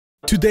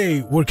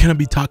Today, we're gonna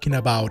be talking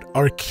about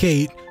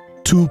Arcade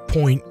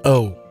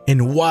 2.0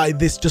 and why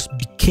this just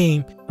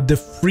became the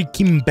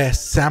freaking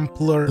best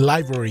sampler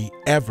library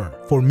ever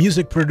for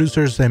music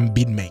producers and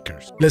beat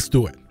makers. Let's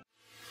do it.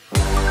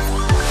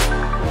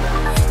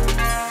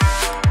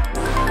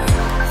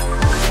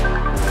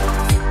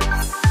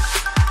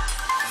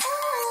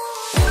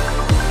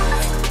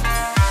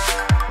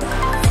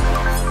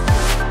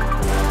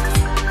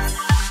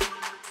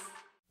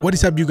 What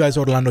is up, you guys?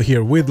 Orlando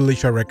here with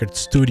Elisha Record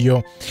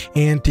Studio,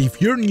 and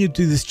if you're new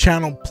to this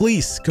channel,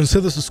 please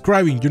consider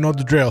subscribing. You know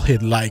the drill.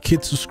 Hit like,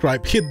 hit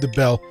subscribe, hit the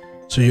bell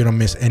so you don't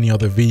miss any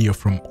other video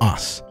from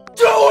us.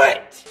 Do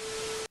it!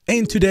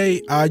 And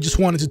today I just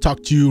wanted to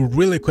talk to you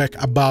really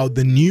quick about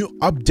the new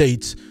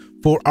updates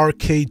for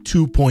Arcade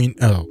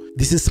 2.0.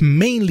 This is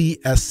mainly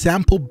a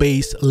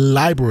sample-based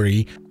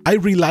library. I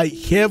rely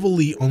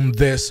heavily on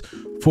this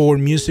for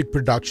music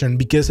production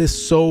because it's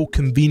so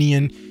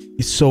convenient.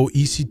 It's so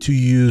easy to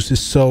use,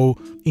 it's so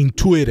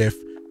intuitive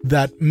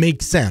that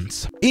makes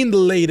sense. In the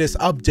latest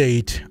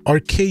update,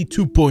 Arcade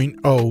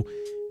 2.0,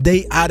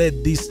 they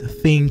added this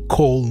thing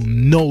called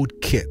node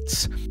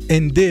kits.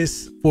 And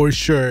this, for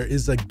sure,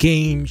 is a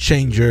game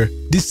changer.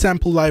 This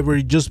sample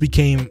library just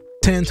became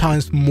 10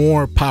 times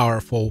more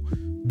powerful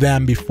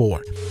than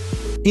before.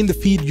 In the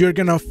feed, you're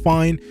gonna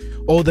find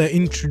all the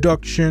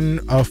introduction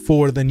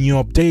for the new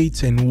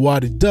updates and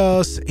what it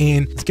does,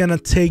 and it's gonna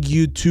take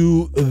you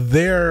to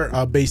their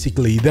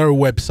basically their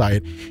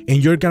website,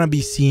 and you're gonna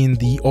be seeing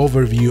the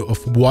overview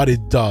of what it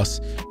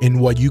does and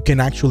what you can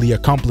actually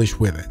accomplish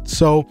with it.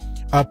 So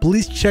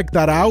please check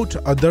that out.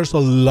 There's a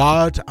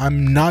lot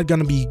I'm not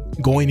gonna be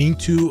going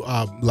into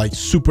like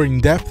super in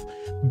depth,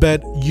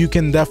 but you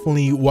can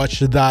definitely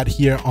watch that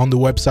here on the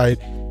website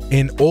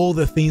and all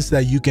the things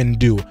that you can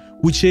do,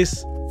 which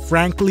is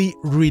frankly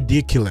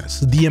ridiculous.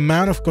 The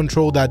amount of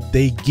control that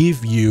they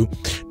give you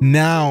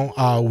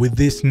now with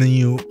this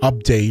new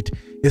update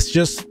is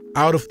just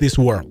out of this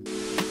world.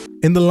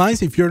 In the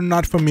lines, if you're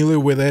not familiar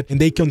with it, and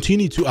they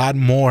continue to add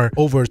more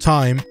over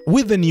time,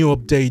 with the new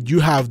update you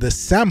have the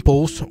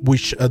samples,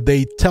 which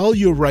they tell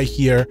you right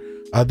here.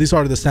 These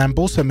are the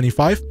samples,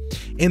 75,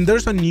 and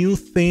there's a new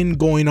thing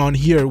going on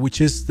here,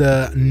 which is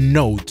the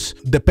notes.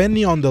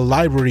 Depending on the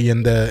library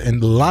and the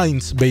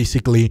lines,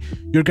 basically,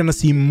 you're gonna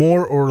see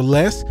more or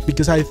less,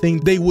 because I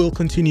think they will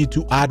continue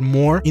to add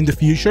more in the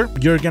future.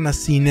 You're gonna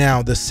see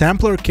now the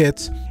sampler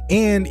kits,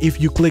 and if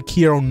you click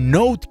here on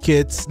note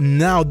kits,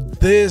 now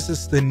this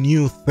is the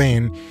new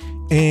thing,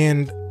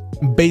 and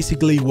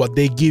basically what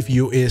they give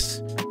you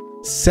is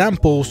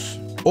samples,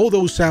 all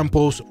those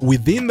samples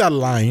within that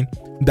line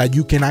that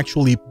you can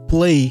actually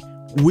play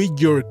with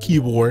your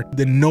keyboard,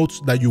 the notes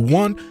that you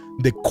want,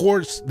 the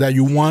chords that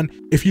you want.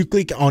 If you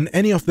click on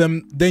any of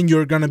them, then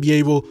you're gonna be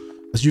able,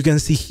 as you can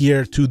see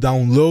here, to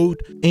download.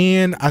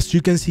 And as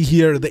you can see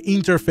here, the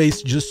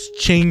interface just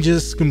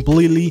changes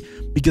completely,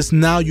 because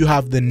now you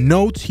have the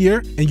notes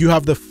here and you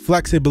have the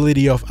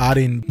flexibility of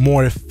adding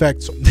more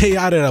effects. They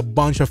added a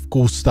bunch of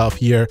cool stuff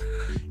here,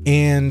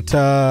 and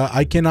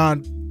I cannot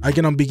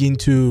begin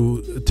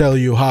to tell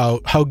you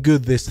how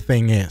good this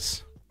thing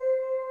is.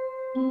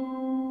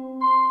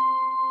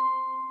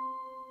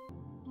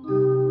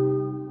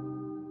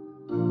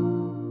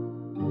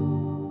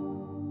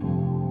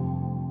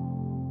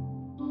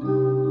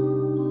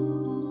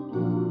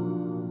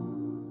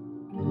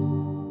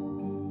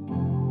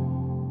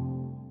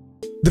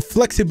 The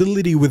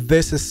flexibility with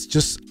this is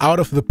just out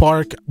of the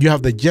park. You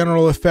have the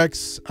general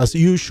effects as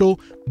usual,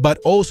 but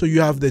also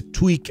you have the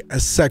tweak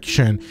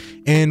section.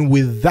 And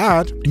with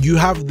that, you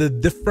have the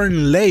different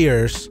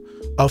layers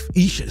of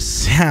each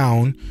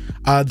sound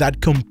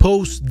that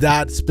compose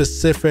that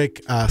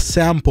specific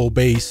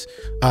sample-based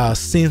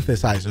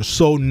synthesizer.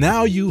 So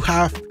now you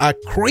have a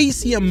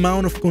crazy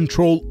amount of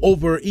control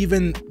over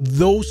even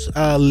those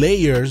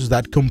layers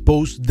that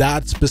compose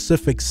that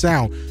specific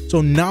sound.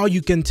 So now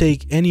you can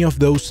take any of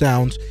those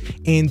sounds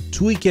and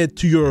tweak it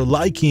to your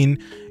liking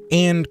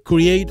and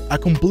create a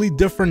completely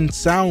different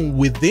sound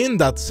within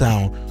that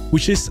sound,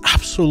 which is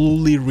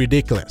absolutely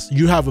ridiculous.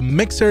 You have a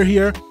mixer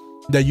here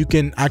that you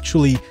can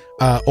actually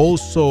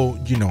also,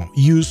 you know,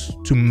 use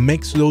to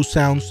mix those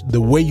sounds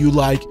the way you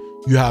like.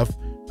 You have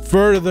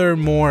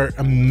furthermore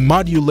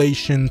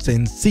modulations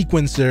and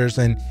sequencers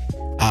and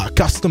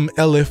custom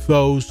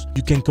LFOs.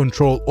 You can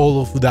control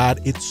all of that.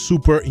 It's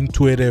super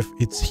intuitive.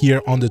 It's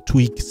here on the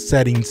tweak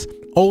settings.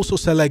 Also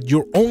select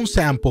your own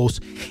samples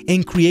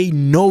and create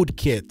node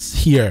kits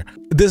here.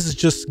 This is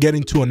just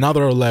getting to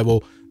another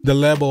level, the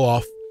level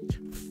of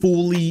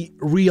fully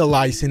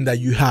realizing that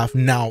you have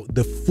now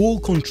the full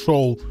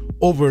control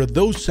over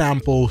those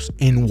samples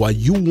and what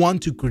you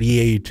want to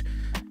create.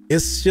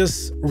 It's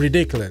just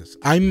ridiculous.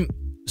 I'm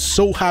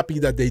so happy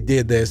that they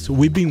did this.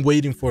 We've been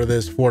waiting for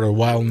this for a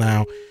while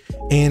now,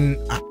 and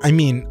I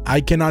mean,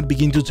 I cannot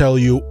begin to tell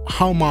you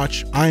how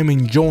much I'm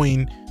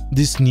enjoying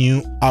this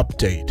new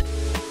update.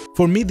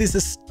 For me, this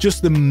is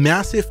just the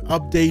massive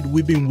update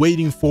we've been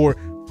waiting for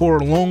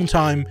a long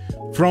time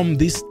from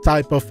this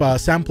type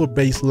of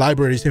sample-based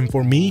libraries, and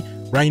for me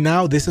right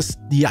now this is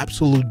the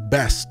absolute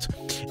best.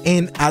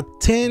 And at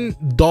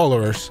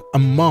 $10 a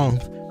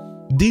month,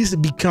 this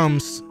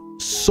becomes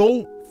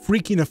so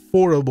freaking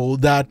affordable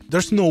that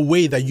there's no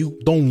way that you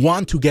don't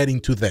want to get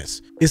into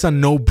this. It's a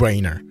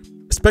no-brainer,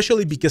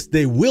 especially because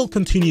they will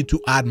continue to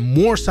add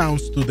more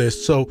sounds to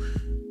this, so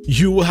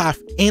you will have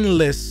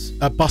endless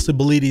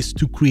possibilities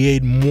to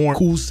create more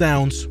cool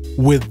sounds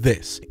with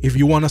this. If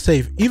you want to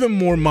save even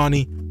more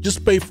money,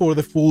 just pay for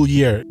the full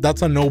year.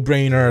 That's a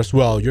no-brainer as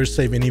well. You're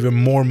saving even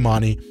more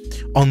money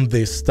on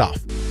this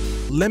stuff.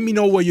 Let me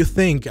know what you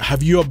think.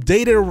 Have you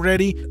updated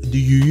already? Do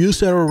you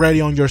use it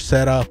already on your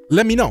setup?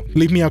 Let me know.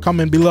 Leave me a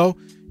comment below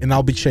and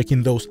I'll be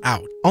checking those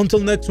out. Until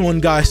next one,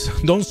 guys,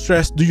 don't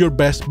stress, do your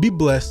best, be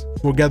blessed,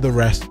 forget the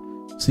rest.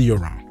 See you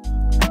around.